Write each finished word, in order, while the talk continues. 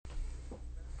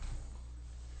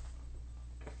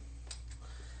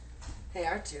Hey,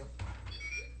 R2,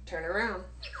 turn around.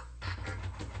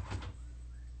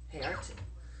 Hey, R2.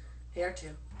 Hey,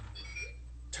 R2,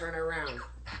 turn around.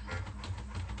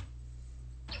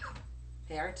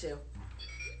 Hey, R2,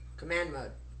 command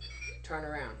mode, turn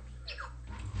around.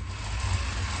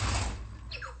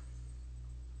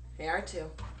 Hey, R2,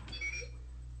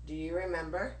 do you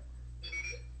remember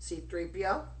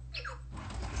C3PO?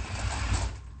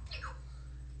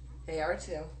 Hey,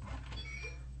 R2,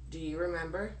 do you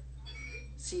remember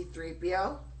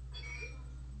C3PO?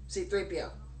 C3PO.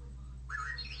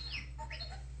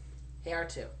 Hey,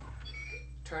 R2,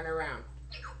 turn around.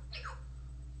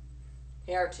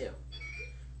 Hey, R2,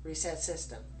 reset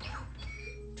system,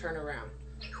 turn around.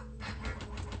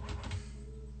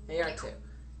 Hey, R2.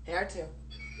 Hey, R2,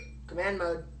 command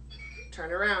mode,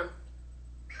 turn around.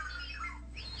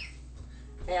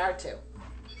 Hey, R2,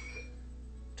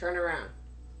 turn around.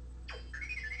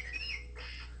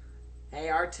 Hey,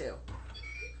 R2,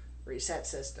 reset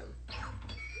system,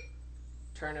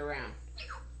 turn around.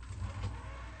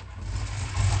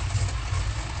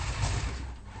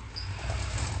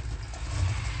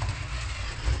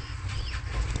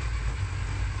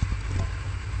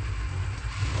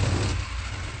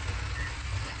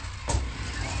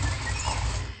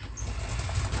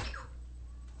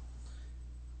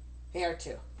 Hey,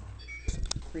 R2,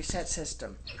 reset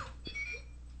system,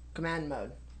 command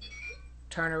mode,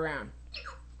 turn around.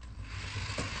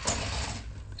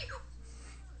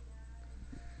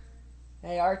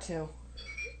 Hey, R2,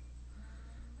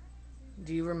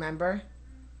 do you remember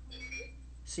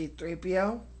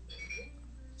C3PO?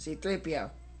 C3PO.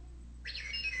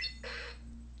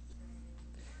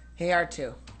 Hey,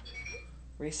 R2,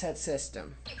 reset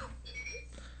system.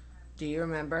 Do you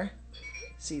remember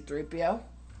C3PO?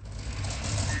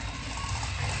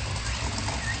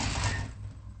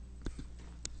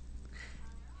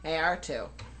 Hey, R2,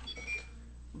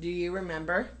 do you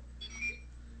remember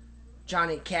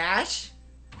Johnny Cash?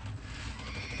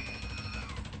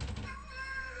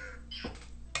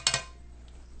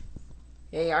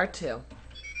 Hey, R2,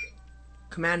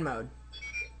 command mode,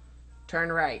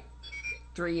 turn right,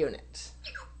 3 units.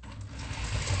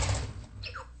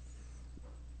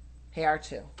 Hey,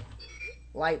 R2,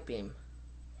 light beam,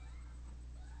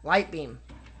 light beam,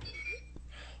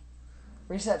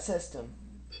 reset system,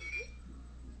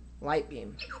 light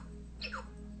beam.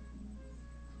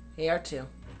 Hey, R2,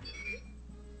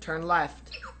 turn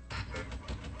left.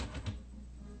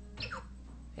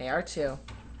 Hey, R2,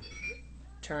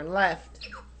 turn left.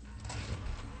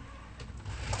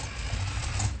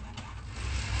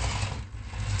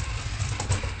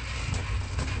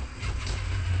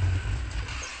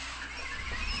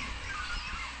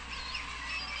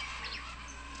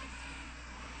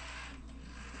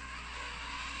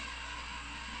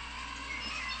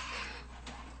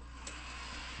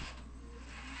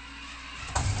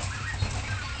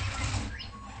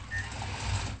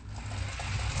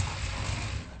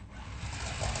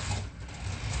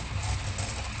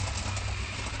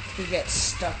 He gets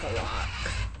stuck a lot.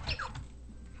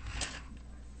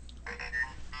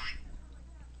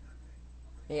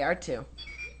 Hey, R2,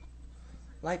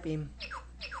 light beam.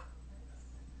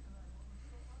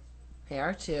 Hey,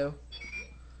 R2,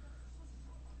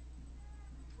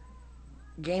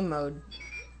 game mode,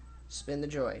 spin the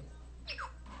droid.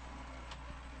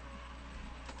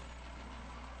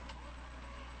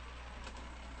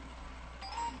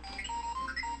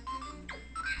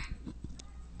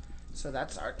 So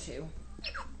that's R2.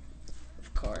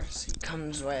 Of course, he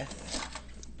comes with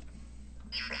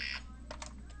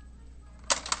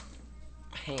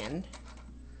a hand.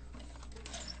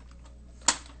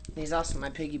 He's also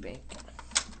my piggy bank.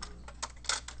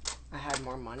 I had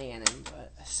more money in him,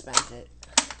 but I spent it.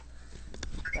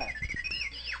 But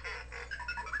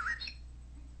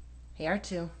hey,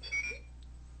 R2,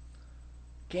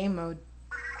 game mode.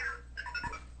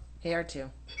 Hey, R2,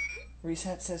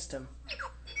 reset system,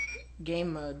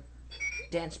 game mode,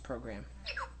 dance program.